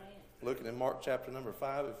Looking in Mark chapter number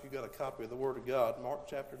 5, if you've got a copy of the Word of God, Mark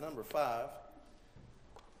chapter number 5.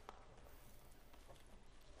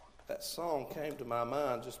 That song came to my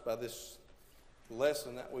mind just by this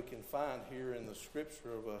lesson that we can find here in the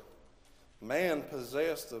Scripture of a man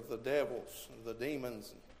possessed of the devils, the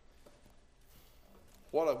demons.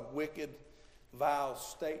 What a wicked, vile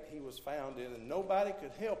state he was found in, and nobody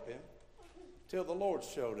could help him till the Lord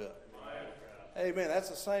showed up. Amen. That's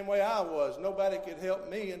the same way I was. Nobody could help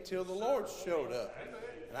me until the Lord showed up.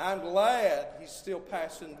 And I'm glad he's still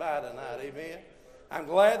passing by tonight. Amen. I'm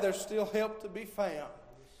glad there's still help to be found.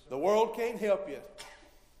 The world can't help you.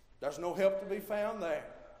 There's no help to be found there.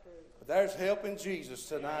 But there's help in Jesus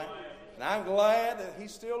tonight. And I'm glad that he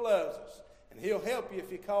still loves us. And he'll help you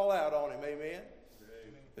if you call out on him. Amen.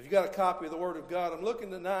 If you got a copy of the Word of God, I'm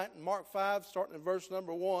looking tonight in Mark 5, starting in verse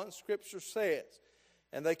number 1. Scripture says,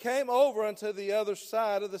 "And they came over unto the other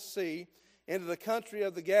side of the sea, into the country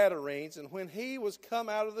of the Gadarenes. And when he was come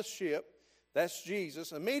out of the ship," that's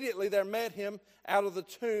Jesus, "immediately there met him out of the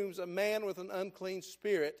tombs a man with an unclean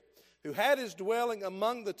spirit, who had his dwelling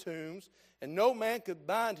among the tombs, and no man could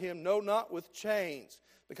bind him, no, not with chains,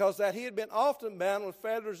 because that he had been often bound with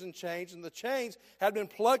fetters and chains, and the chains had been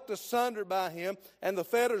plucked asunder by him, and the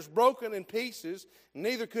fetters broken in pieces,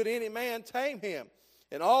 neither could any man tame him.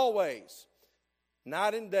 And always,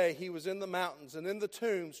 night and day, he was in the mountains and in the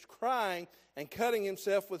tombs, crying and cutting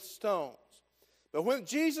himself with stones. But when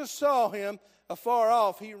Jesus saw him afar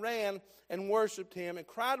off, he ran and worshipped him, and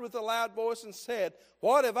cried with a loud voice and said,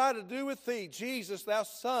 What have I to do with thee, Jesus, thou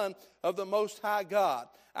Son of the Most High God?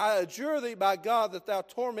 I adjure thee by God that thou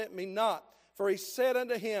torment me not. For he said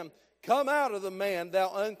unto him, Come out of the man,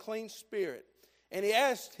 thou unclean spirit. And he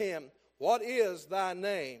asked him, What is thy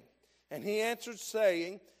name? And he answered,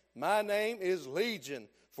 saying, My name is Legion,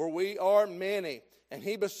 for we are many. And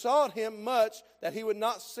he besought him much that he would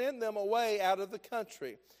not send them away out of the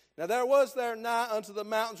country. Now there was there nigh unto the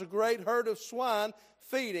mountains a great herd of swine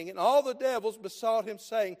feeding, and all the devils besought him,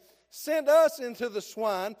 saying, Send us into the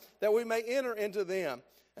swine, that we may enter into them.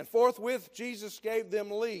 And forthwith Jesus gave them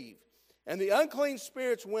leave. And the unclean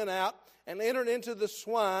spirits went out and entered into the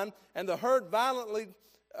swine, and the herd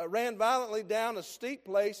ran violently down a steep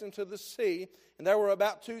place into the sea, and there were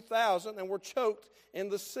about 2,000, and were choked in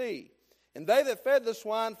the sea. And they that fed the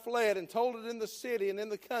swine fled, and told it in the city and in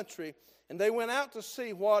the country, and they went out to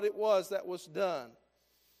see what it was that was done.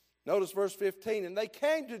 Notice verse 15. And they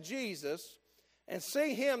came to Jesus, and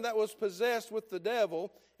see him that was possessed with the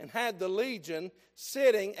devil, and had the legion,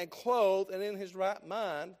 sitting and clothed and in his right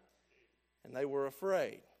mind, and they were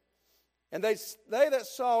afraid. And they that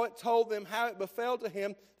saw it told them how it befell to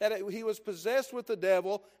him that he was possessed with the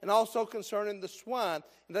devil, and also concerning the swine.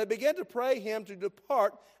 And they began to pray him to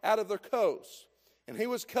depart out of their coasts. And he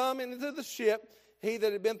was come into the ship. He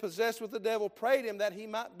that had been possessed with the devil prayed him that he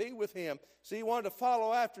might be with him. So he wanted to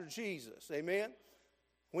follow after Jesus. Amen?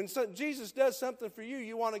 When Jesus does something for you,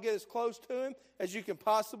 you want to get as close to him as you can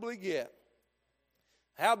possibly get.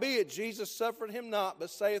 Howbeit Jesus suffered him not,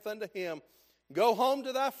 but saith unto him, Go home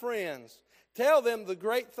to thy friends. Tell them the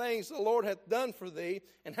great things the Lord hath done for thee,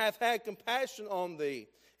 and hath had compassion on thee.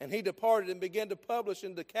 And he departed and began to publish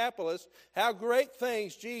in Decapolis how great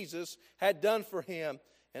things Jesus had done for him.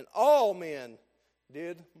 And all men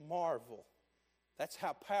did marvel. That's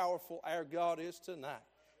how powerful our God is tonight.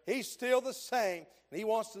 He's still the same, and he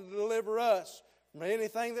wants to deliver us from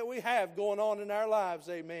anything that we have going on in our lives.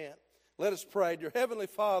 Amen. Let us pray. Dear Heavenly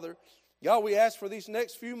Father, God, we ask for these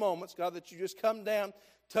next few moments, God, that you just come down,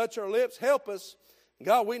 touch our lips, help us.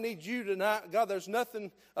 God, we need you tonight. God, there's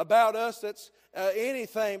nothing about us that's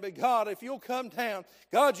anything, but God, if you'll come down,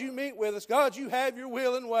 God, you meet with us. God, you have your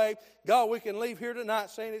will and way. God, we can leave here tonight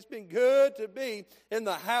saying it's been good to be in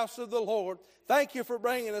the house of the Lord. Thank you for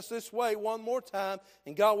bringing us this way one more time.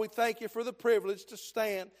 And God, we thank you for the privilege to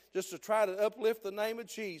stand just to try to uplift the name of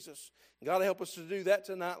Jesus. And God, help us to do that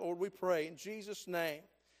tonight, Lord, we pray. In Jesus' name,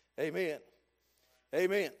 amen.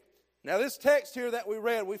 Amen. Now, this text here that we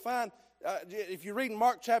read, we find, if you read in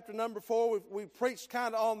Mark chapter number 4, we preached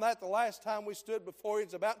kind of on that the last time we stood before you.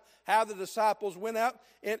 It's about how the disciples went out.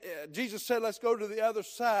 And Jesus said, let's go to the other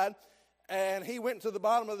side. And he went to the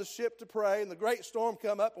bottom of the ship to pray, and the great storm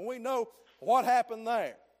come up, and we know what happened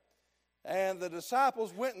there. And the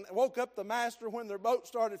disciples went and woke up the master when their boat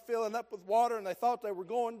started filling up with water, and they thought they were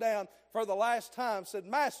going down for the last time. Said,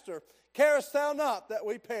 Master, carest thou not that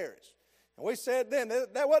we perish? And we said then,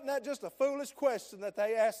 that wasn't just a foolish question that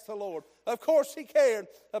they asked the Lord. Of course he cared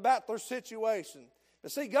about their situation.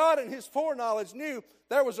 But see, God in his foreknowledge knew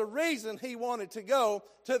there was a reason he wanted to go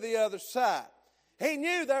to the other side. He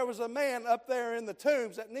knew there was a man up there in the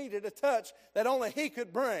tombs that needed a touch that only he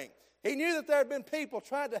could bring. He knew that there had been people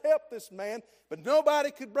trying to help this man, but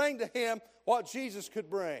nobody could bring to him what Jesus could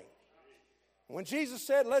bring. When Jesus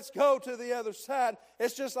said, let's go to the other side,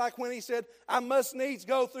 it's just like when he said, I must needs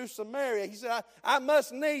go through Samaria. He said, I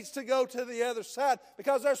must needs to go to the other side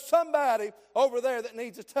because there's somebody over there that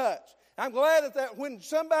needs a touch. I'm glad that when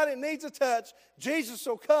somebody needs a touch, Jesus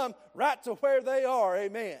will come right to where they are.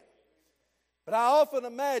 Amen. But I often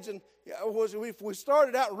imagine, if we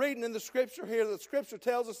started out reading in the Scripture here, the Scripture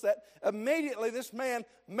tells us that immediately this man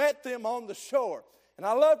met them on the shore. And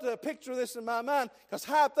I love to picture this in my mind because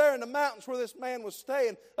high up there in the mountains where this man was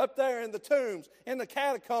staying, up there in the tombs, in the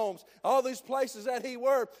catacombs, all these places that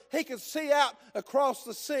he could see out across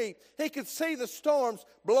the sea. He could see the storms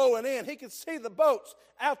blowing in. He could see the boats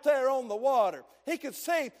out there on the water. He could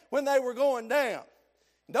see when they were going down.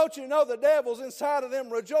 Don't you know the devils inside of them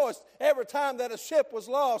rejoiced every time that a ship was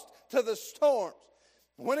lost to the storms?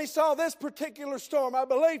 When he saw this particular storm, I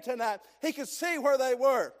believe tonight, he could see where they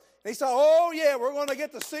were. He saw, oh yeah, we're going to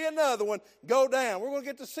get to see another one go down. We're going to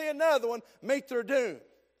get to see another one meet their doom.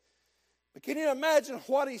 But can you imagine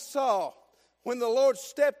what he saw when the Lord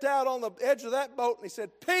stepped out on the edge of that boat and he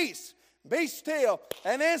said, peace, be still,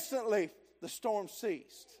 and instantly the storm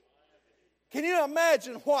ceased. Can you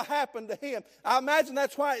imagine what happened to him? I imagine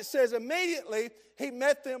that's why it says immediately he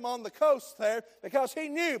met them on the coast there, because he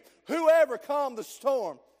knew whoever calmed the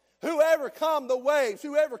storm, whoever calmed the waves,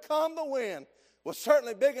 whoever calmed the wind was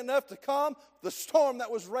certainly big enough to calm the storm that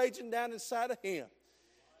was raging down inside of him.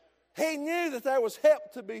 He knew that there was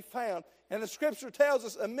help to be found. And the Scripture tells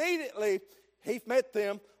us immediately he met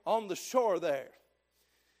them on the shore there.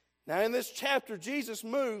 Now in this chapter, Jesus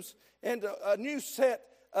moves into a new set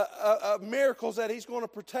of miracles that he's going to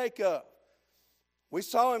partake of. We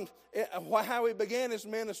saw him, how he began his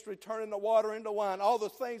ministry, turning the water into wine, all the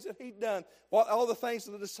things that he'd done, all the things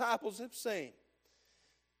that the disciples have seen.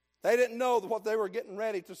 They didn't know what they were getting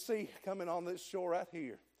ready to see coming on this shore right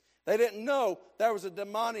here. They didn't know there was a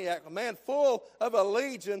demoniac, a man full of a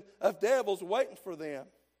legion of devils waiting for them.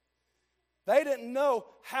 They didn't know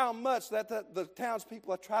how much that the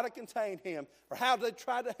townspeople had tried to contain him or how they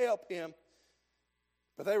tried to help him.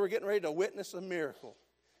 But they were getting ready to witness a miracle.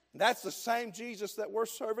 And that's the same Jesus that we're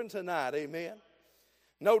serving tonight. Amen.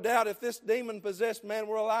 No doubt if this demon-possessed man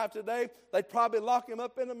were alive today, they'd probably lock him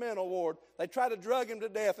up in a mental ward. They'd try to drug him to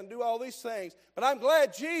death and do all these things. But I'm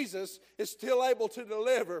glad Jesus is still able to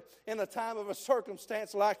deliver in a time of a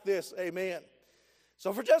circumstance like this. Amen.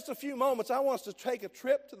 So for just a few moments, I want us to take a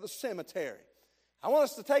trip to the cemetery. I want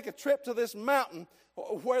us to take a trip to this mountain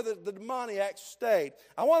where the demoniac stayed.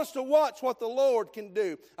 I want us to watch what the Lord can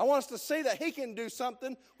do. I want us to see that he can do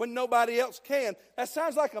something when nobody else can. That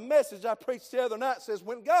sounds like a message I preached the other night. It says,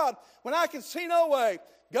 when I can see no way,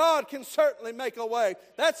 God can certainly make a way.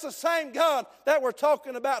 That's the same God that we're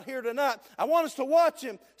talking about here tonight. I want us to watch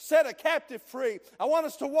him set a captive free. I want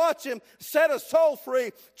us to watch him set a soul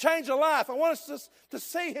free, change a life. I want us to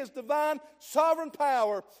see his divine sovereign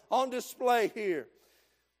power on display here.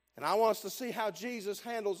 And I want us to see how Jesus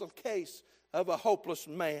handles a case of a hopeless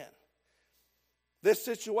man. This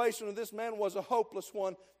situation of this man was a hopeless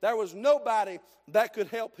one. There was nobody that could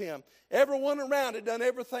help him. Everyone around had done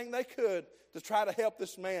everything they could to try to help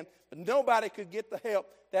this man, but nobody could get the help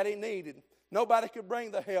that he needed. Nobody could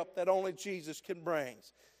bring the help that only Jesus can bring.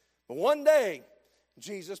 But one day,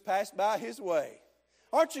 Jesus passed by his way.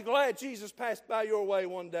 Aren't you glad Jesus passed by your way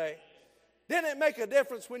one day? Didn't it make a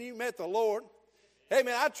difference when you met the Lord?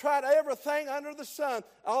 Amen. I tried everything under the sun,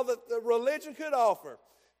 all that the religion could offer.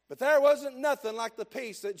 But there wasn't nothing like the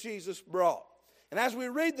peace that Jesus brought. And as we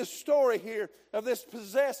read the story here of this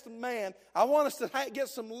possessed man, I want us to get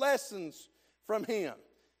some lessons from him.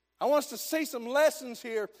 I want us to see some lessons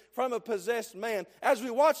here from a possessed man. As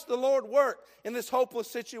we watch the Lord work in this hopeless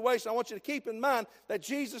situation, I want you to keep in mind that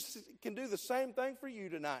Jesus can do the same thing for you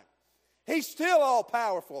tonight. He's still all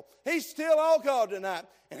powerful. He's still all God tonight.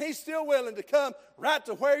 And he's still willing to come right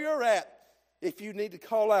to where you're at if you need to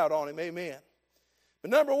call out on him. Amen.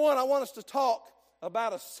 But number one, I want us to talk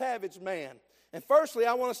about a savage man. And firstly,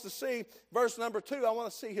 I want us to see verse number 2. I want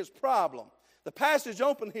to see his problem. The passage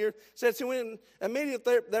open here says, when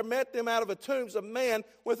immediately there met them out of a tomb a man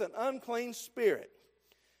with an unclean spirit.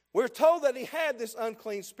 We're told that he had this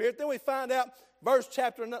unclean spirit. Then we find out verse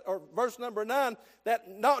number 9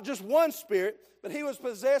 that not just one spirit, but he was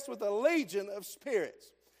possessed with a legion of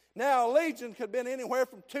spirits. Now, a legion could have been anywhere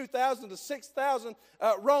from 2,000 to 6,000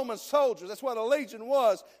 Roman soldiers. That's what a legion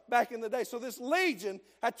was back in the day. So this legion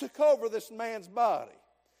had took over this man's body.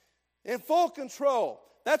 In full control.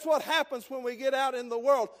 That's what happens when we get out in the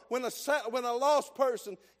world. When a lost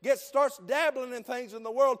person starts dabbling in things in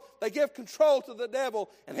the world, they give control to the devil,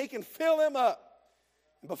 and he can fill them up.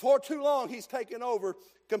 And before too long, he's taken over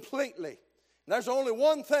completely. And there's only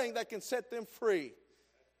one thing that can set them free.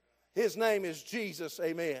 His name is Jesus.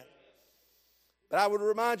 Amen. But I would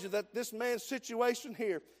remind you that this man's situation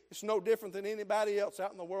here is no different than anybody else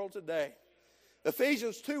out in the world today.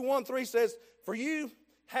 Ephesians 2:1-3 says, "For you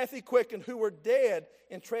hath he quickened who were dead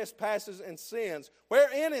in trespasses and sins,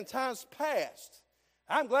 wherein in times past."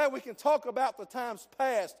 I'm glad we can talk about the times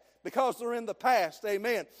past because they're in the past.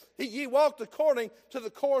 Amen. Ye walked according to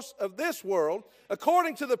the course of this world,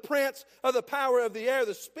 according to the prince of the power of the air,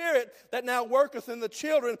 the spirit that now worketh in the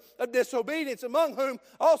children of disobedience, among whom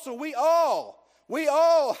also we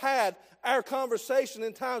all had our conversation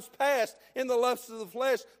in times past in the lusts of the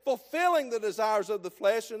flesh, fulfilling the desires of the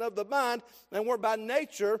flesh and of the mind, and were by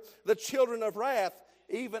nature the children of wrath,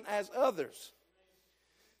 even as others.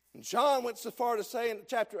 And John went so far to say in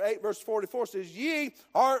chapter 8, verse 44, says, "Ye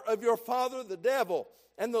are of your father the devil,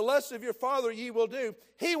 and the lusts of your father ye will do.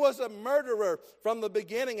 He was a murderer from the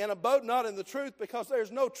beginning, and abode not in the truth, because there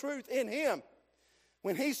is no truth in him.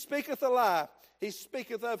 When he speaketh a lie, he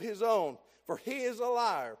speaketh of his own, for he is a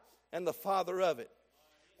liar and the father of it."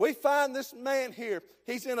 We find this man here,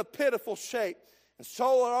 he's in a pitiful shape. And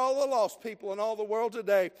so are all the lost people in all the world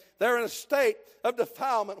today. They're in a state of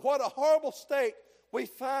defilement. What a horrible state we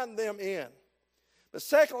find them in. But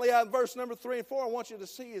secondly, in verse number 3 and 4, I want you to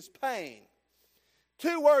see his pain.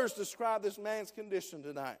 2 words describe this man's condition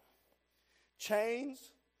tonight: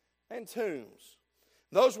 chains and tombs.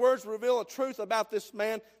 Those words reveal a truth about this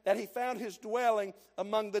man, that he found his dwelling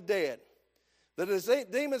among the dead. The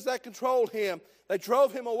demons that controlled him, they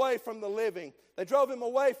drove him away from the living. They drove him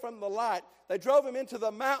away from the light. They drove him into the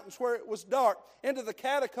mountains where it was dark, into the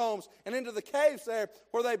catacombs and into the caves there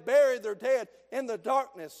where they buried their dead in the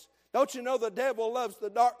darkness. Don't you know the devil loves the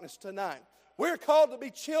darkness tonight? We're called to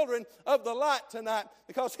be children of the light tonight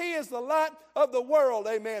because he is the light of the world.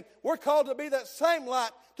 Amen. We're called to be that same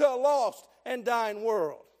light to a lost and dying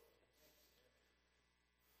world.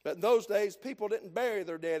 But in those days, people didn't bury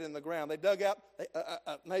their dead in the ground. They dug out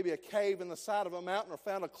maybe a cave in the side of a mountain or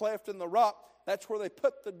found a cleft in the rock. That's where they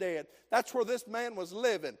put the dead. That's where this man was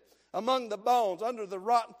living, among the bones, under the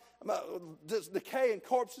rotten, decaying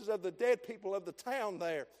corpses of the dead people of the town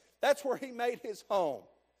there. That's where he made his home.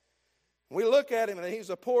 We look at him and he's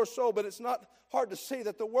a poor soul, but it's not hard to see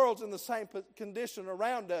that the world's in the same condition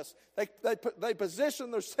around us. They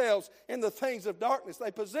position themselves in the things of darkness.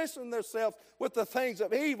 They position themselves with the things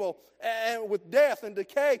of evil and with death and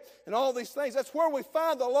decay and all these things. That's where we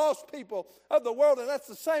find the lost people of the world, and that's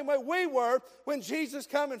the same way we were when Jesus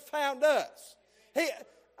came and found us.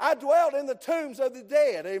 I dwelled in the tombs of the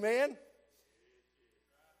dead, amen?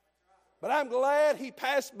 But I'm glad he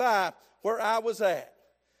passed by where I was at.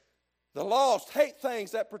 The lost hate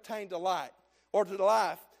things that pertain to light or to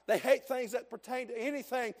life. They hate things that pertain to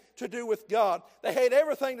anything to do with God. They hate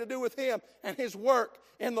everything to do with him and his work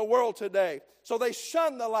in the world today. So they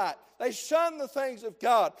shun the light. They shun the things of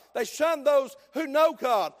God. They shun those who know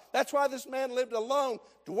God. That's why this man lived alone,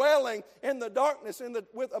 dwelling in the darkness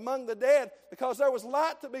among the dead, because there was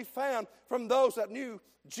light to be found from those that knew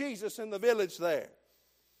Jesus in the village there.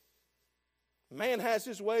 Man has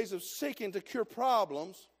his ways of seeking to cure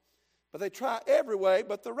problems, but they try every way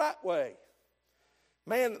but the right way.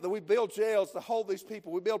 Man, we build jails to hold these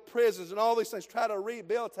people. We build prisons and all these things, try to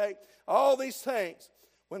rehabilitate all these things,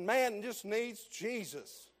 when man just needs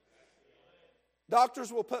Jesus.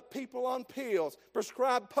 Doctors will put people on pills,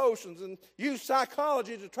 prescribe potions, and use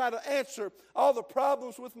psychology to try to answer all the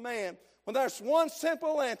problems with man, when there's one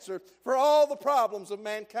simple answer for all the problems of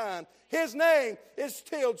mankind. His name is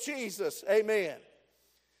still Jesus. Amen.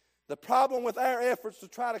 The problem with our efforts to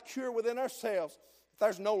try to cure within ourselves, if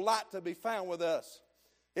there's no light to be found with us,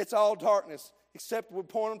 it's all darkness, except we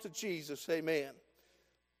point them to Jesus. Amen.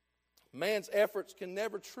 Man's efforts can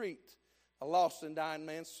never treat a lost and dying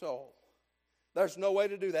man's soul. There's no way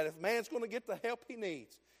to do that. If man's going to get the help he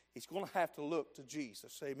needs, he's going to have to look to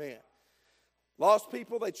Jesus. Amen. Lost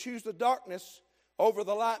people, they choose the darkness over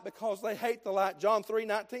the light because they hate the light. John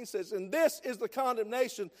 3:19 says, "And this is the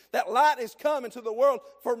condemnation, that light is come into the world,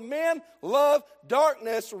 for men love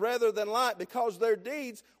darkness rather than light, because their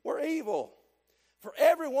deeds were evil. For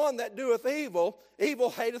everyone that doeth evil, evil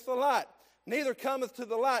hateth the light, neither cometh to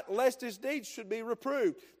the light, lest his deeds should be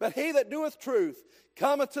reproved. But he that doeth truth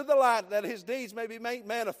cometh to the light, that his deeds may be made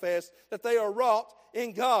manifest, that they are wrought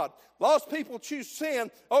in God. Lost people choose sin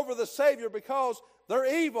over the Savior because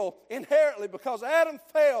they're evil inherently. Because Adam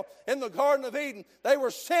fell in the Garden of Eden, they were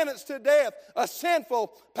sentenced to death, a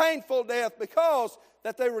sinful, painful death, because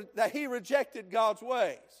that he rejected God's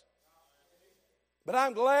ways. But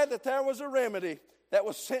I'm glad that there was a remedy that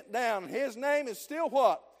was sent down. His name is still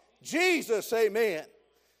what? Jesus, amen.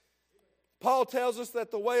 Paul tells us that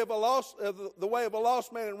the way of a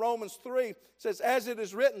lost man in Romans 3 says, as it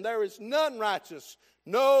is written, there is none righteous,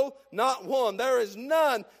 no, not one. There is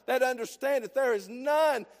none that understandeth. There is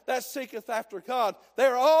none that seeketh after God.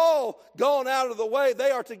 They're all gone out of the way. They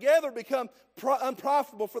are together become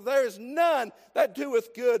unprofitable, for there is none that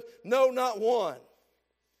doeth good, no, not one.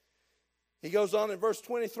 He goes on in verse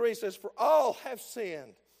 23, says, for all have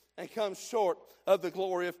sinned and come short of the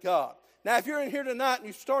glory of God. Now, if you're in here tonight and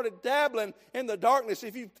you started dabbling in the darkness,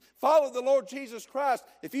 if you follow the Lord Jesus Christ,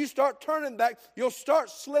 if you start turning back, you'll start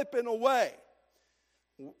slipping away.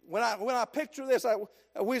 When I picture this,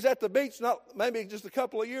 we was at the beach maybe just a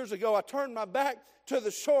couple of years ago. I turned my back to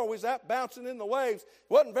the shore. We was out bouncing in the waves. It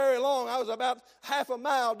wasn't very long. I was about half a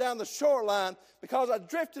mile down the shoreline because I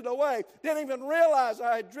drifted away. Didn't even realize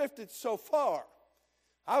I had drifted so far.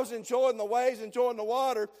 I was enjoying the waves, enjoying the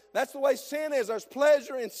water. That's the way sin is. There's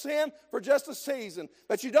pleasure in sin for just a season.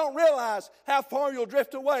 But you don't realize how far you'll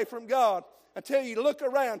drift away from God until you look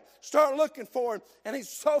around, start looking for Him, and He's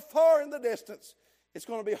so far in the distance, it's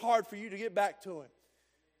going to be hard for you to get back to Him.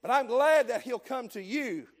 But I'm glad that He'll come to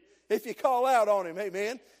you if you call out on Him,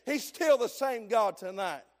 amen. He's still the same God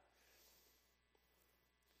tonight.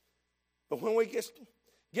 But when we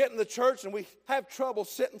get in the church and we have trouble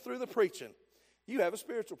sitting through the preaching, you have a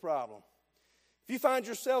spiritual problem. If you find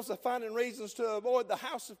yourselves finding reasons to avoid the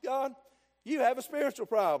house of God, you have a spiritual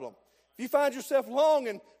problem. If you find yourself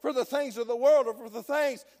longing for the things of the world or for the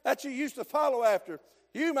things that you used to follow after,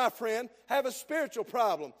 you, my friend, have a spiritual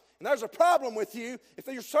problem. And there's a problem with you if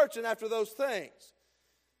you're searching after those things.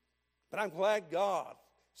 But I'm glad God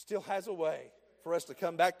still has a way for us to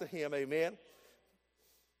come back to Him, amen.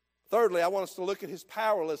 Thirdly, I want us to look at His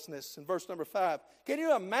powerlessness in verse number 5. Can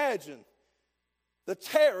you imagine the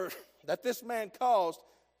terror that this man caused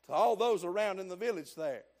to all those around in the village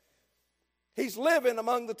there? He's living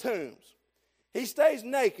among the tombs. He stays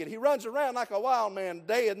naked. He runs around like a wild man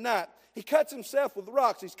day and night. He cuts himself with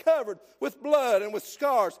rocks. He's covered with blood and with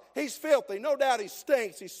scars. He's filthy. No doubt he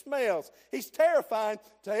stinks. He smells. He's terrifying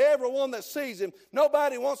to everyone that sees him.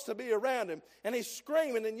 Nobody wants to be around him. And he's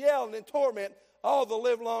screaming and yelling in torment all the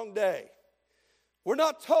livelong day. We're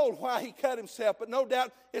not told why he cut himself, but no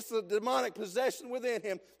doubt it's the demonic possession within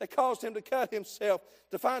him that caused him to cut himself,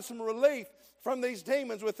 to find some relief from these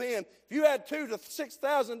demons within. If you had 2,000 to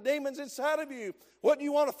 6,000 demons inside of you, wouldn't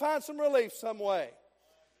you want to find some relief some way?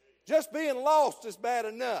 Just being lost is bad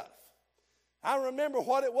enough. I remember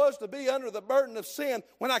what it was to be under the burden of sin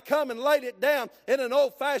when I come and laid it down in an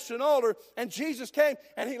old-fashioned altar, and Jesus came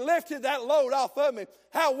and He lifted that load off of me.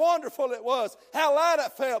 How wonderful it was, how light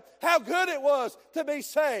it felt, how good it was to be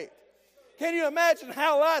saved. Can you imagine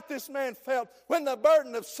how light this man felt when the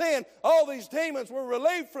burden of sin, all these demons were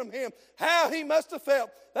relieved from him? How he must have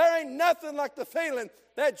felt. There ain't nothing like the feeling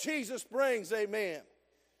that Jesus brings, amen.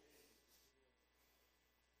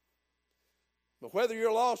 But whether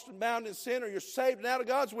you're lost and bound in sin or you're saved and out of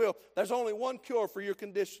God's will, there's only one cure for your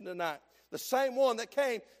condition tonight. The same one that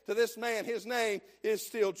came to this man, His name is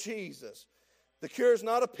still Jesus. The cure is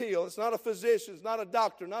not a pill. It's not a physician. It's not a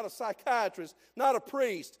doctor, not a psychiatrist, not a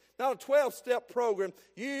priest, not a 12-step program.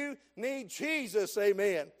 You need Jesus,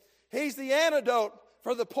 amen. He's the antidote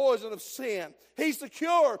for the poison of sin. He's the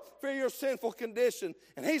cure for your sinful condition.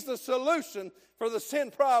 And He's the solution for the sin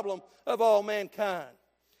problem of all mankind.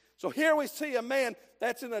 So here we see a man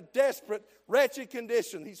that's in a desperate, wretched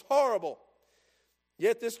condition. He's horrible.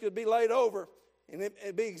 Yet this could be laid over, and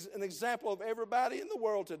it'd be an example of everybody in the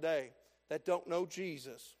world today that don't know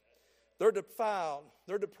Jesus. They're defiled,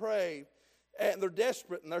 they're depraved, and they're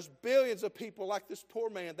desperate. And there's billions of people like this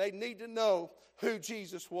poor man. They need to know who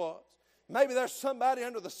Jesus was. Maybe there's somebody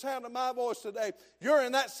under the sound of my voice today. You're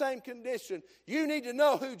in that same condition. You need to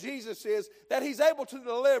know who Jesus is, that He's able to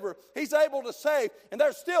deliver, He's able to save, and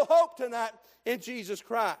there's still hope tonight in Jesus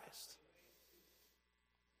Christ.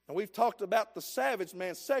 And we've talked about the savage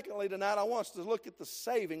man. Secondly, tonight I want us to look at the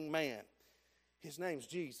saving man. His name's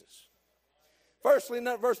Jesus. Firstly, in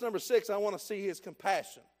verse number 6, I want to see His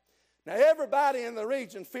compassion. Now, everybody in the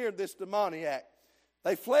region feared this demoniac.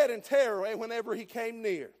 They fled in terror whenever he came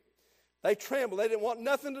near. They trembled. They didn't want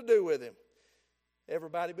nothing to do with him.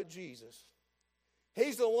 Everybody but Jesus.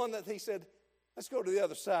 He's the one that he said, let's go to the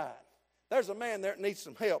other side. There's a man there that needs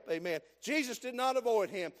some help, amen. Jesus did not avoid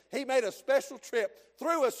him. He made a special trip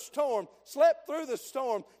through a storm, slept through the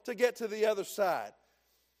storm to get to the other side.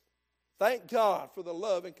 Thank God for the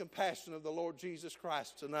love and compassion of the Lord Jesus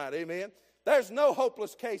Christ tonight, amen. There's no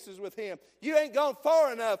hopeless cases with him. You ain't gone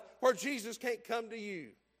far enough where Jesus can't come to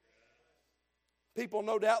you. People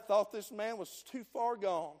no doubt thought this man was too far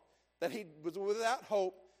gone, that he was without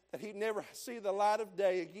hope, that he'd never see the light of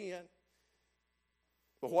day again.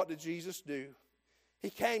 But what did Jesus do?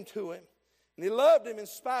 He came to him, and he loved him in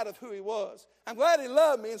spite of who he was. I'm glad he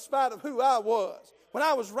loved me in spite of who I was. When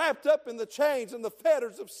I was wrapped up in the chains and the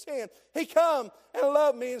fetters of sin, he come and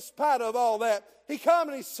loved me in spite of all that. He come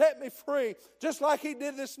and he set me free, just like he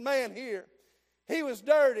did this man here. He was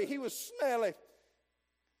dirty, he was smelly,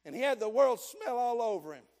 and he had the world smell all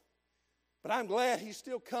over him. But I'm glad he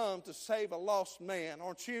still come to save a lost man,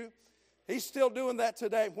 aren't you? He's still doing that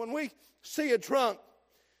today. When we see a drunk,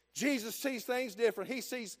 Jesus sees things different. He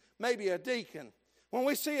sees maybe a deacon. When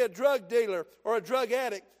we see a drug dealer or a drug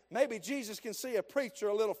addict, maybe Jesus can see a preacher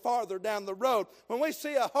a little farther down the road. When we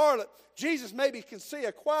see a harlot, Jesus maybe can see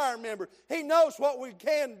a choir member. He knows what we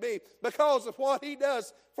can be because of what he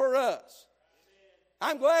does for us.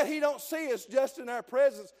 I'm glad he don't see us just in our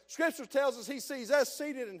presence. Scripture tells us he sees us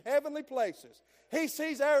seated in heavenly places. He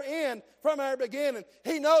sees our end from our beginning.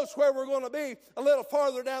 He knows where we're going to be a little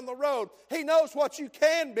farther down the road. He knows what you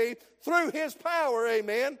can be through his power,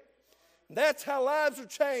 amen. That's how lives are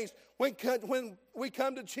changed when we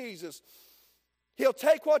come to Jesus. He'll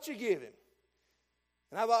take what you give him.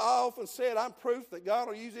 And I've often said I'm proof that God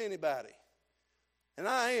will use anybody. And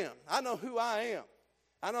I am. I know who I am.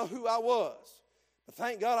 I know who I was. But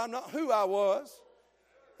thank God I'm not who I was.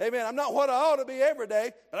 Amen. I'm not what I ought to be every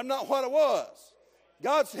day, but I'm not what I was.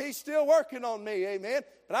 He's still working on me, amen.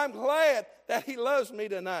 But I'm glad that he loves me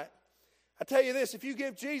tonight. I tell you this, if you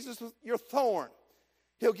give Jesus your thorn,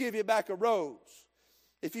 he'll give you back a rose.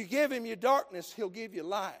 If you give him your darkness, he'll give you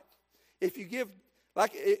light. If you give,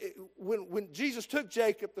 when Jesus took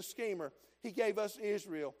Jacob, the schemer, he gave us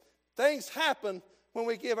Israel. Things happen when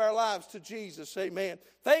we give our lives to Jesus, amen.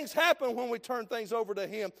 Things happen when we turn things over to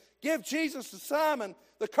him. Give Jesus to Simon,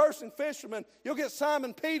 the cursing fisherman. You'll get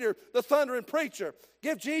Simon Peter, the thundering preacher.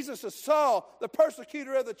 Give Jesus to Saul, the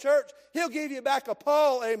persecutor of the church. He'll give you back a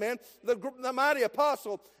Paul, amen, the mighty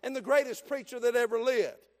apostle and the greatest preacher that ever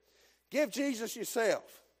lived. Give Jesus yourself.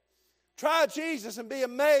 Try Jesus and be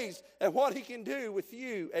amazed at what he can do with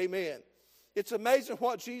you, amen. It's amazing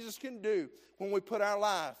what Jesus can do when we put our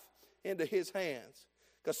life into his hands.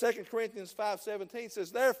 Because 2 Corinthians 5:17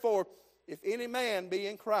 says, therefore, if any man be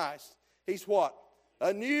in Christ, he's what?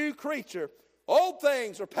 A new creature. Old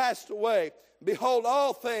things are passed away. Behold,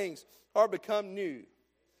 all things are become new.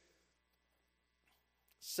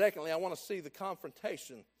 Secondly, I want to see the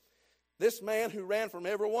confrontation. This man who ran from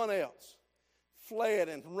everyone else fled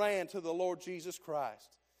and ran to the Lord Jesus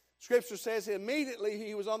Christ. Scripture says immediately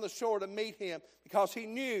he was on the shore to meet him because he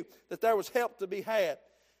knew that there was help to be had.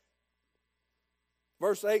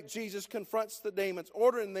 Verse 8, Jesus confronts the demons,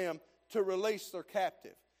 ordering them to release their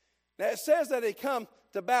captive. Now it says that he come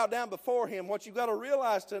to bow down before him. What you've got to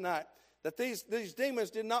realize tonight, that these demons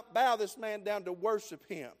did not bow this man down to worship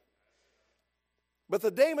him. But the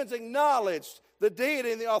demons acknowledged the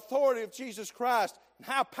deity and the authority of Jesus Christ and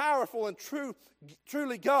how powerful and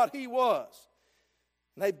truly God he was.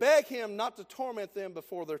 And they begged him not to torment them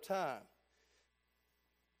before their time.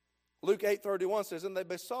 Luke 8:31 says, and they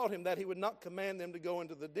besought him that he would not command them to go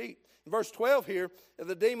into the deep. In verse 12 here,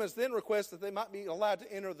 the demons then request that they might be allowed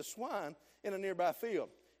to enter the swine in a nearby field.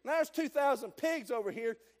 Now there's 2,000 pigs over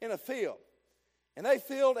here in a field. And they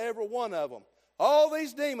filled every one of them. All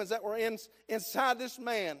these demons that were inside this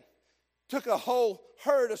man took a whole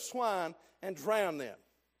herd of swine and drowned them.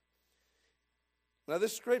 Now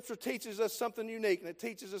this scripture teaches us something unique, and it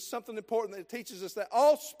teaches us something important. It teaches us that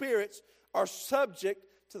all spirits are subject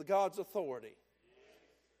to God's authority.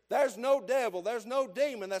 There's no devil, there's no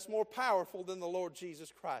demon that's more powerful than the Lord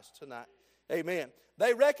Jesus Christ tonight. Amen.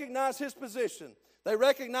 They recognize his position. They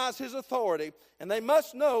recognize his authority. And they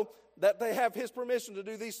must know that they have his permission to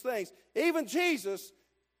do these things. Even Jesus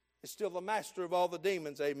is still the master of all the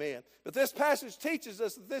demons. Amen. But this passage teaches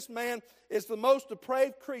us that this man is the most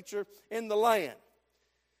depraved creature in the land.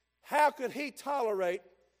 How could he tolerate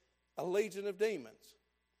a legion of demons?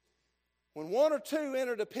 When one or two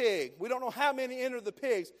entered a pig, we don't know how many entered the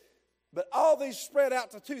pigs, but all these spread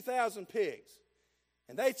out to 2,000 pigs.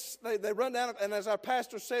 And they run down, and as our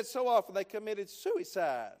pastor said so often, they committed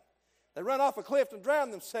suicide. They run off a cliff and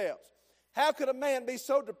drown themselves. How could a man be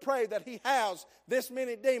so depraved that he housed this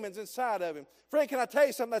many demons inside of him? Friend, can I tell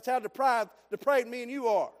you something? That's how depraved me and you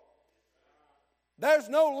are. There's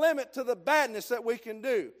no limit to the badness that we can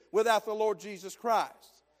do without the Lord Jesus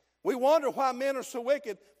Christ. We wonder why men are so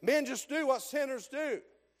wicked. Men just do what sinners do.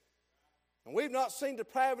 And we've not seen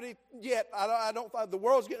depravity yet. I don't find the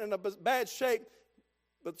world's getting in a bad shape,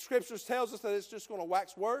 but the Scriptures tells us that it's just going to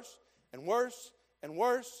wax worse and worse and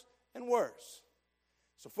worse and worse.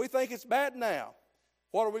 So if we think it's bad now,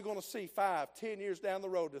 what are we going to see 5, 10 years down the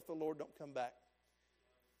road if the Lord don't come back?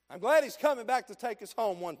 I'm glad He's coming back to take us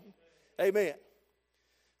home one. Amen.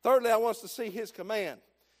 Thirdly, I want us to see His command.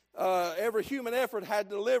 Every human effort had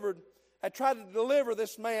tried to deliver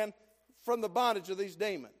this man from the bondage of these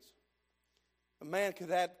demons. A man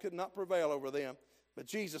could not prevail over them, but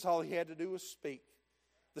Jesus, all He had to do was speak.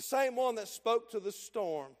 The same one that spoke to the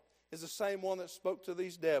storm is the same one that spoke to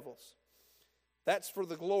these devils. That's for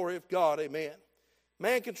the glory of God, amen.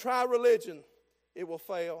 Man can try religion, it will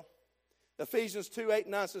fail. Ephesians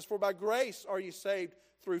 2:8-9 says, "For by grace are you saved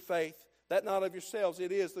through faith, that not of yourselves,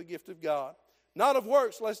 it is the gift of God. Not of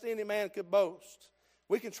works, lest any man could boast."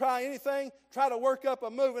 We can try anything, try to work up a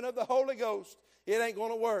movement of the Holy Ghost. It ain't going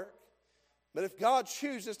to work. But if God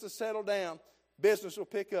chooses to settle down, business will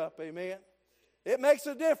pick up, amen. It makes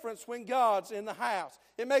a difference when God's in the house.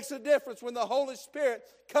 It makes a difference when the Holy Spirit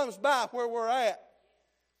comes by where we're at.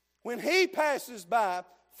 When He passes by,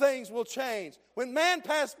 things will change. When man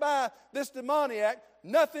passed by this demoniac,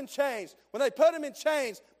 nothing changed. When they put him in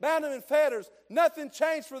chains, bound him in fetters, nothing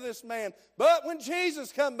changed for this man. But when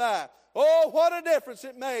Jesus come by, oh, what a difference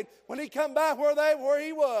it made when He come by where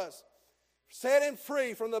he was. Set him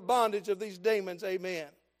free from the bondage of these demons, amen.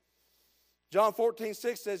 John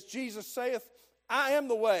 14:6 says, Jesus saith, I am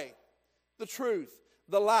the way, the truth,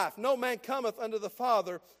 the life. No man cometh unto the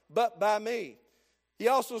Father but by me. He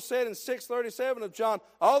also said in 6:37 of John,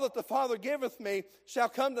 all that the Father giveth me shall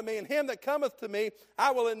come to me, and him that cometh to me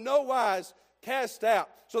I will in no wise cast out.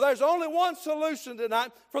 So there's only one solution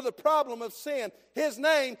tonight for the problem of sin. His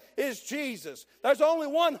name is Jesus. There's only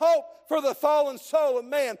one hope for the fallen soul of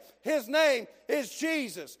man. His name is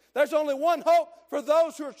Jesus. There's only one hope for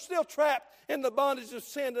those who are still trapped in the bondage of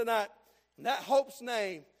sin tonight. And that hope's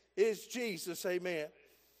name is Jesus, amen.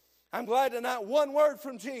 I'm glad tonight, one word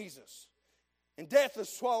from Jesus, and death is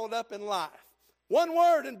swallowed up in life. One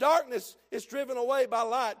word, and darkness is driven away by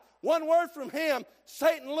light. One word from Him,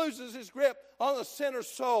 Satan loses his grip on the sinner's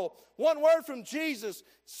soul. One word from Jesus,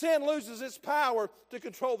 sin loses its power to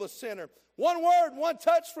control the sinner. One word, one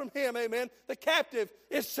touch from Him, amen, the captive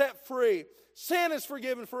is set free. Sin is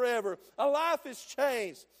forgiven forever. A life is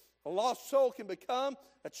changed. A lost soul can become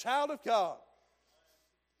a child of God.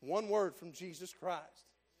 One word from Jesus Christ.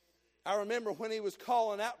 I remember when He was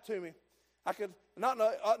calling out to me, I could, not in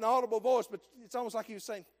an audible voice, but it's almost like He was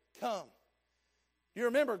saying, come. You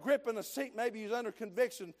remember gripping a seat, maybe you was under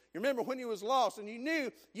conviction. You remember when you was lost and you knew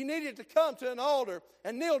you needed to come to an altar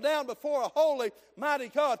and kneel down before a holy, mighty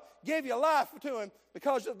God, give your life to Him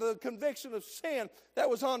because of the conviction of sin that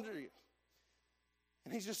was under you.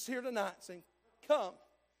 And He's just here tonight saying, come,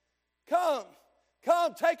 come,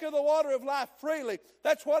 come, take of the water of life freely.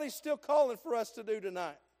 That's what He's still calling for us to do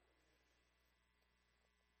tonight.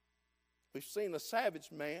 We've seen a savage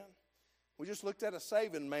man. We just looked at a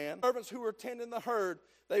saving man. Servants who were tending the herd,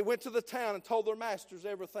 they went to the town and told their masters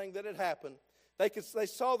everything that had happened. They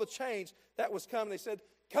saw the change that was coming. They said,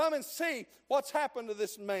 come and see what's happened to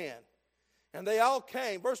this man. And they all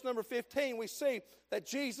came. Verse number 15, we see that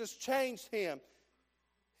Jesus changed him.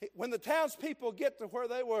 When the townspeople get to where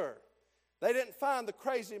they were, they didn't find the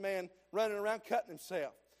crazy man running around cutting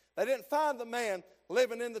himself. They didn't find the man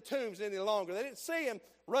living in the tombs any longer. They didn't see him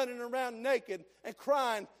running around naked and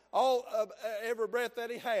crying every breath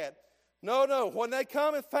that he had. No. When they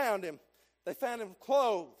come and found him, they found him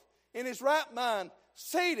clothed, in his right mind,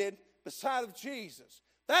 seated beside of Jesus.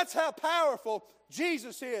 That's how powerful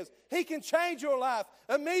Jesus is. He can change your life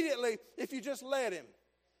immediately if you just let Him.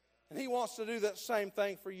 And He wants to do that same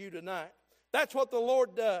thing for you tonight. That's what the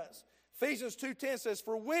Lord does. Ephesians 2:10 says,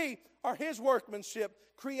 for we are His workmanship,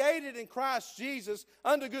 created in Christ Jesus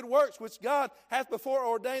unto good works, which God hath before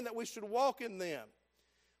ordained that we should walk in them.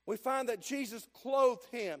 We find that Jesus clothed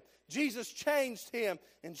him, Jesus changed him,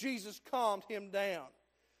 and Jesus calmed him down.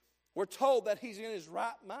 We're told that he's in his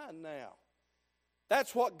right mind now.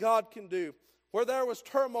 That's what God can do. Where there was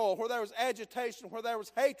turmoil, where there was agitation, where there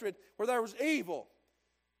was hatred, where there was evil,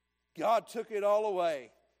 God took it all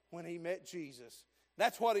away when He met Jesus.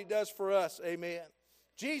 That's what He does for us, amen.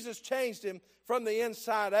 Jesus changed him from the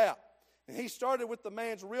inside out. And He started with the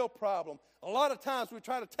man's real problem. A lot of times we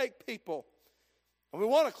try to take people And we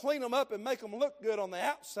want to clean them up and make them look good on the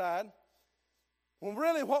outside, when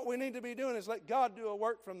really what we need to be doing is let God do a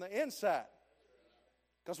work from the inside.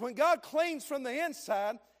 Because when God cleans from the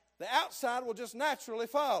inside, the outside will just naturally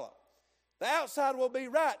follow. The outside will be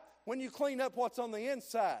right when you clean up what's on the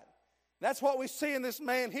inside. That's what we see in this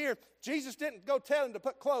man here. Jesus didn't go tell him to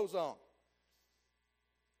put clothes on.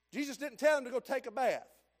 Jesus didn't tell him to go take a bath.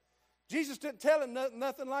 Jesus didn't tell him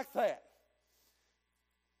nothing like that.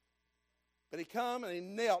 But he come and he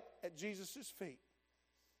knelt at Jesus' feet.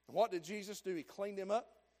 And what did Jesus do? He cleaned him up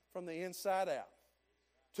from the inside out.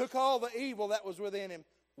 Took all the evil that was within him,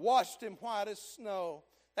 washed him white as snow.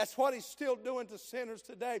 That's what he's still doing to sinners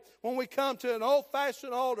today. When we come to an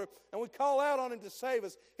old-fashioned altar and we call out on him to save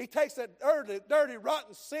us, he takes that dirty,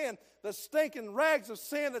 rotten sin, the stinking rags of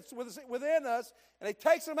sin that's within us, and he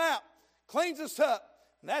takes them out, cleans us up.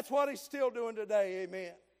 And that's what he's still doing today,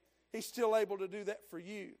 amen. He's still able to do that for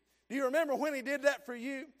you. Do you remember when he did that for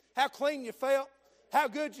you? How clean you felt? How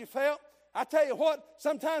good you felt? I tell you what,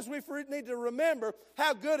 sometimes we need to remember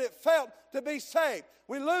how good it felt to be saved.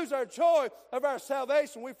 We lose our joy of our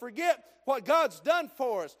salvation. We forget what God's done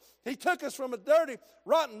for us. He took us from a dirty,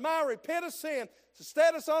 rotten, miry pit of sin to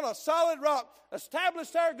set us on a solid rock,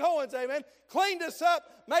 established our goings, amen, cleaned us up,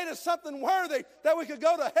 made us something worthy that we could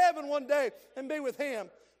go to heaven one day and be with Him.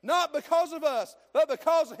 Not because of us, but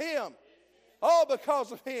because of Him. All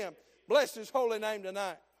because of Him. Bless His holy name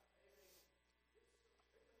tonight.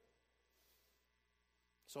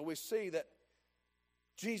 So we see that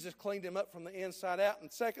Jesus cleaned him up from the inside out. And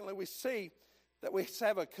secondly, we see that we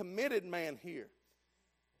have a committed man here.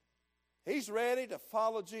 He's ready to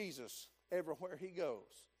follow Jesus everywhere he goes.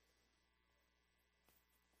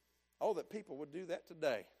 Oh, that people would do that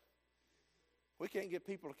today. We can't get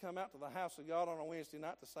people to come out to the house of God on a Wednesday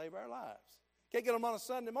night to save our lives. Can't get them on a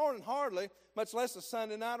Sunday morning, hardly, much less a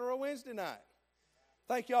Sunday night or a Wednesday night.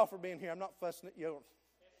 Thank y'all for being here. I'm not fussing at you.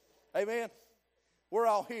 Amen. We're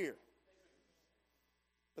all here.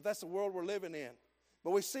 But that's the world we're living in.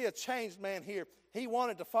 But we see a changed man here. He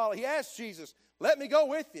wanted to follow. He asked Jesus, let me go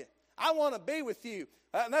with you. I want to be with you.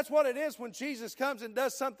 And that's what it is when Jesus comes and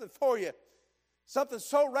does something for you. Something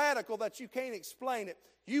so radical that you can't explain it.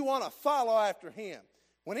 You want to follow after Him.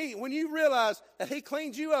 When you realize that He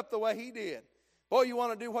cleans you up the way He did, boy, you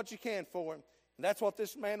want to do what you can for Him. And that's what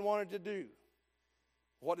this man wanted to do.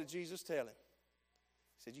 What did Jesus tell him?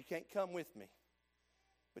 He said, you can't come with me.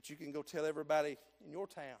 But you can go tell everybody in your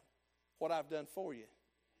town what I've done for you.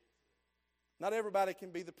 Not everybody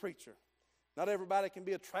can be the preacher. Not everybody can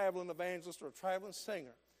be a traveling evangelist or a traveling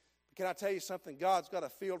singer. But can I tell you something? God's got a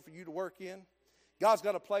field for you to work in. God's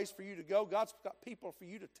got a place for you to go. God's got people for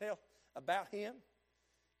you to tell about Him.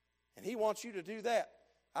 And He wants you to do that.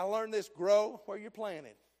 I learned this, grow where you're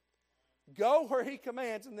planted. Go where He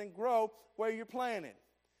commands and then grow where you're planted.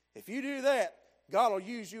 If you do that, God will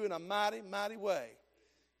use you in a mighty, mighty way.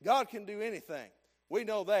 God can do anything. We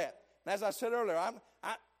know that. And as I said earlier,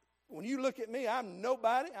 when you look at me, I'm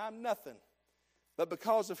nobody, I'm nothing. But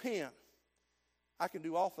because of Him, I can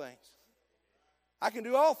do all things. I can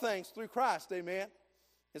do all things through Christ, amen.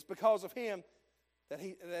 It's because of Him that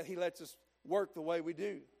He lets us work the way we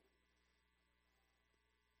do.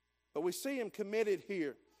 But we see Him committed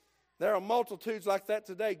here. There are multitudes like that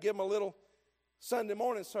today. Give them a little Sunday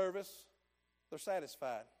morning service, they're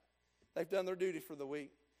satisfied. They've done their duty for the week.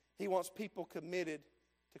 He wants people committed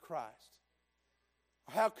to Christ.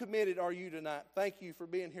 How committed are you tonight? Thank you for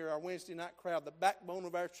being here, our Wednesday night crowd, the backbone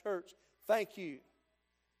of our church. Thank you.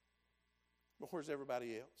 But where's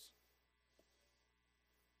everybody else?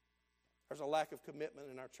 There's a lack of commitment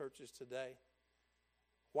in our churches today.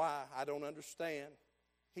 Why? I don't understand.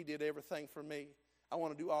 He did everything for me. I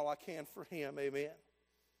want to do all I can for Him. Amen.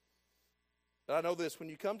 But I know this, when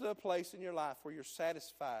you come to a place in your life where you're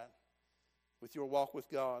satisfied with your walk with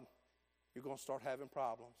God, you're going to start having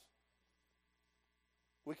problems.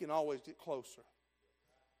 We can always get closer.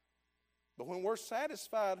 But when we're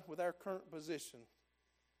satisfied with our current position,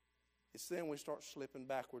 it's then we start slipping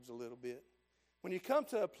backwards a little bit. When you come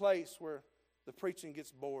to a place where the preaching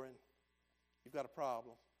gets boring, you've got a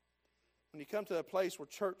problem. When you come to a place where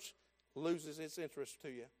church loses its interest to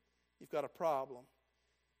you, you've got a problem.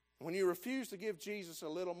 When you refuse to give Jesus a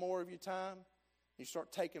little more of your time, you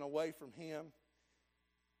start taking away from Him,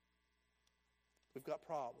 we've got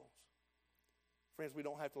problems. Friends, we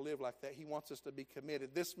don't have to live like that. He wants us to be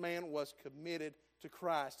committed. This man was committed to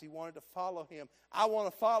Christ. He wanted to follow Him. I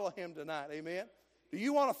want to follow Him tonight. Amen? Do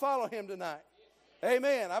you want to follow Him tonight?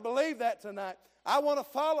 Amen. I believe that tonight. I want to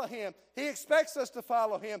follow Him. He expects us to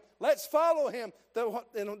follow Him. Let's follow Him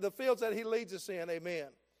in the fields that He leads us in. Amen.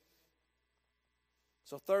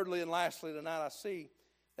 So thirdly and lastly tonight, I see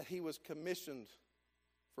that he was commissioned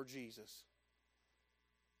for Jesus.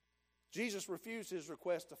 Jesus refused his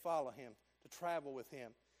request to follow him, to travel with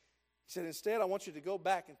him. He said, instead, I want you to go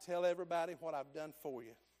back and tell everybody what I've done for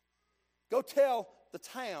you. Go tell the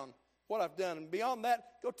town what I've done. And beyond that,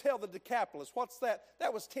 go tell the Decapolis. What's that?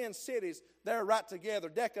 That was 10 cities there right together.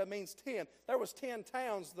 Deca means 10. There was 10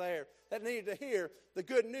 towns there that needed to hear the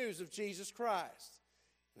good news of Jesus Christ.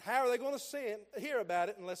 And how are they going to hear about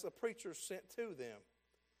it unless a preacher is sent to them?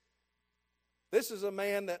 This is a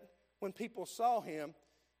man that when people saw him,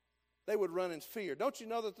 they would run in fear. Don't you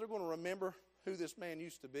know that they're going to remember who this man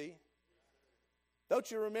used to be? Don't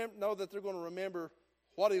you know that they're going to remember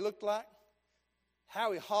what he looked like?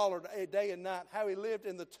 How he hollered day and night, how he lived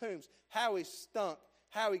in the tombs, how he stunk,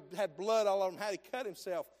 how he had blood all over him, how he cut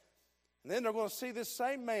himself. And then they're going to see this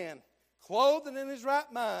same man, clothed and in his right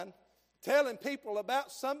mind, telling people about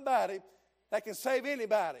somebody that can save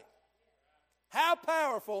anybody. How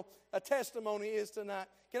powerful a testimony is tonight.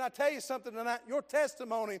 Can I tell you something tonight? Your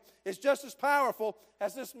testimony is just as powerful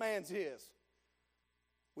as this man's is.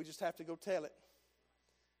 We just have to go tell it.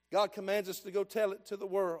 God commands us to go tell it to the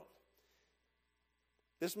world.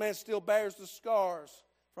 This man still bears the scars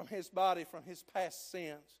from his body, from his past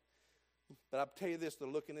sins. But I'll tell you this, the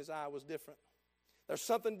look in his eye was different. There's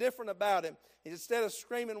something different about him. Instead of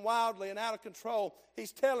screaming wildly and out of control,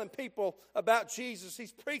 he's telling people about Jesus.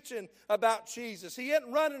 He's preaching about Jesus. He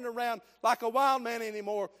isn't running around like a wild man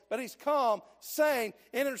anymore, but he's calm, sane,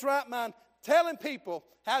 in his right mind, telling people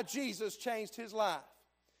how Jesus changed his life.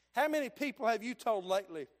 How many people have you told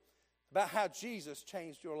lately about how Jesus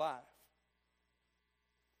changed your life?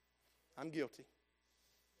 I'm guilty.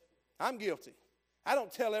 I'm guilty. I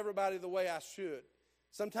don't tell everybody the way I should.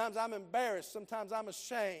 Sometimes I'm embarrassed. Sometimes I'm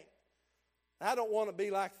ashamed. I don't want to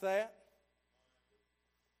be like that.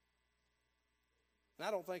 And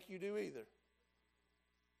I don't think you do either.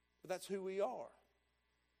 But that's who we are.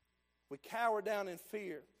 We cower down in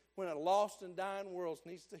fear when a lost and dying world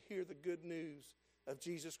needs to hear the good news of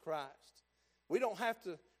Jesus Christ. We don't have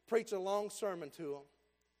to preach a long sermon to them.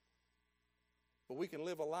 But we can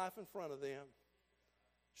live a life in front of them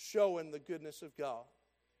showing the goodness of God.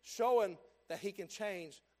 Showing that he can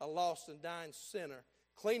change a lost and dying sinner.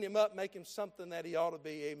 Clean him up, make him something that he ought to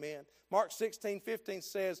be. Amen. Mark 16:15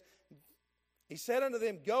 says, he said unto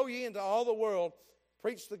them, go ye into all the world,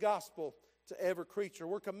 preach the gospel to every creature.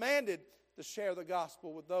 We're commanded to share the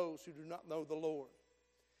gospel with those who do not know the Lord.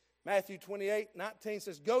 Matthew 28:19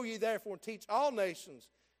 says, go ye therefore and teach all nations,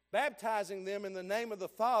 baptizing them in the name of the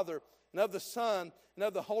Father and of the Son and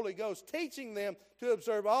of the Holy Ghost, teaching them to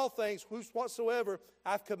observe all things whatsoever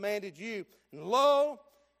I've commanded you. And lo,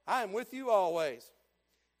 I am with you always,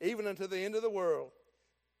 even unto the end of the world.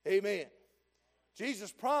 Amen.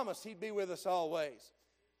 Jesus promised he'd be with us always.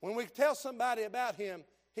 When we tell somebody about him,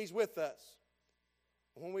 he's with us.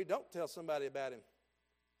 When we don't tell somebody about him,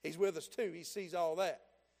 he's with us too. He sees all that.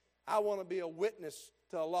 I want to be a witness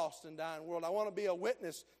to a lost and dying world. I want to be a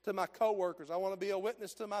witness to my coworkers. I want to be a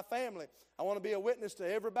witness to my family. I want to be a witness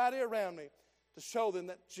to everybody around me to show them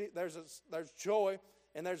that there's joy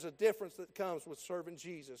and there's a difference that comes with serving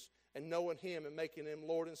Jesus and knowing him and making him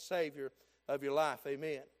Lord and Savior of your life.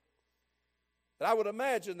 Amen. But I would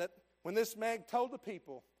imagine that when this man told the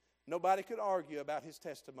people, nobody could argue about his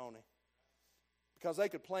testimony because they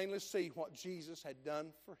could plainly see what Jesus had done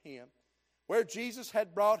for him, where Jesus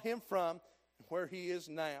had brought him from, and where he is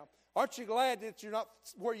now. Aren't you glad that you're not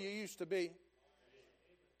where you used to be?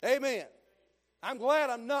 Amen. I'm glad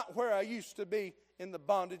I'm not where I used to be in the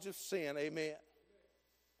bondage of sin. Amen.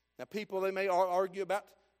 Now, people, they may argue about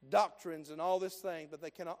doctrines and all this thing, but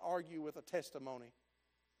they cannot argue with a testimony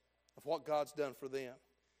of what God's done for them.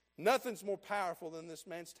 Nothing's more powerful than this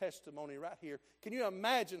man's testimony right here. Can you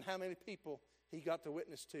imagine how many people he got to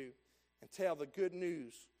witness to and tell the good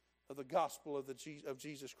news of the gospel of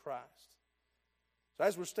Jesus Christ? So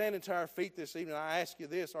as we're standing to our feet this evening, I ask you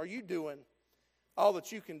this: are you doing all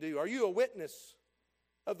that you can do? Are you a witness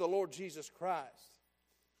of the Lord Jesus Christ?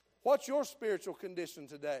 What's your spiritual condition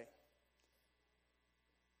today?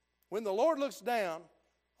 When the Lord looks down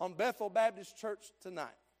on Bethel Baptist Church tonight,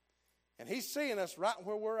 and he's seeing us right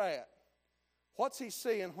where we're at, what's he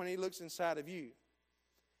seeing when he looks inside of you?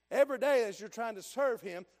 Every day as you're trying to serve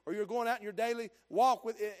him, or you're going out in your daily walk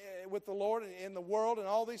with the Lord and in the world and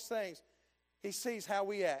all these things, he sees how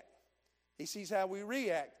we act. He sees how we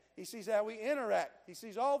react. He sees how we interact. He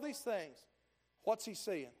sees all these things. What's he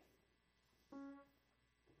seeing?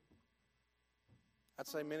 I'd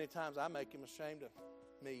say many times I make him ashamed of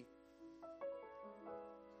me.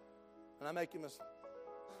 And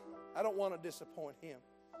I don't want to disappoint him.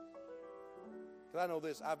 Because I know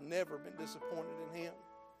this, I've never been disappointed in Him.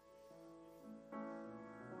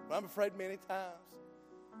 But I'm afraid many times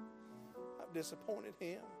I've disappointed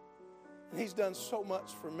Him. And He's done so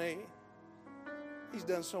much for me. He's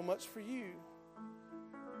done so much for you.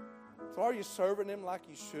 So are you serving Him like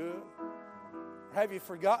you should? Or have you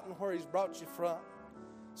forgotten where He's brought you from?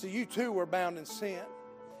 So you too were bound in sin.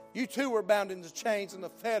 You too were bound in the chains and the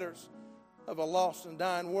fetters of a lost and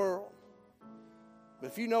dying world. But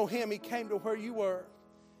if you know Him, He came to where you were.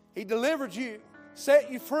 He delivered you,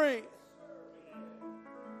 set you free.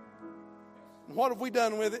 And what have we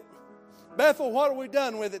done with it? Bethel, what have we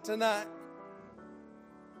done with it tonight?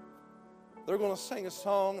 They're going to sing a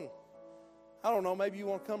song, and I don't know, maybe you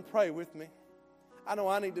want to come pray with me. I know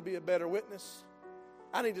I need to be a better witness.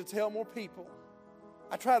 I need to tell more people.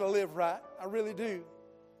 I try to live right. I really do.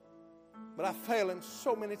 But I fail Him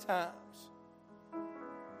so many times.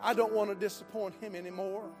 I don't want to disappoint Him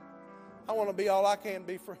anymore. I want to be all I can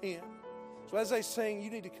be for Him. So as they sing, you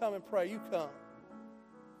need to come and pray. You come.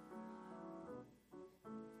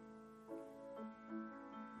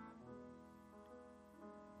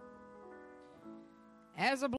 As a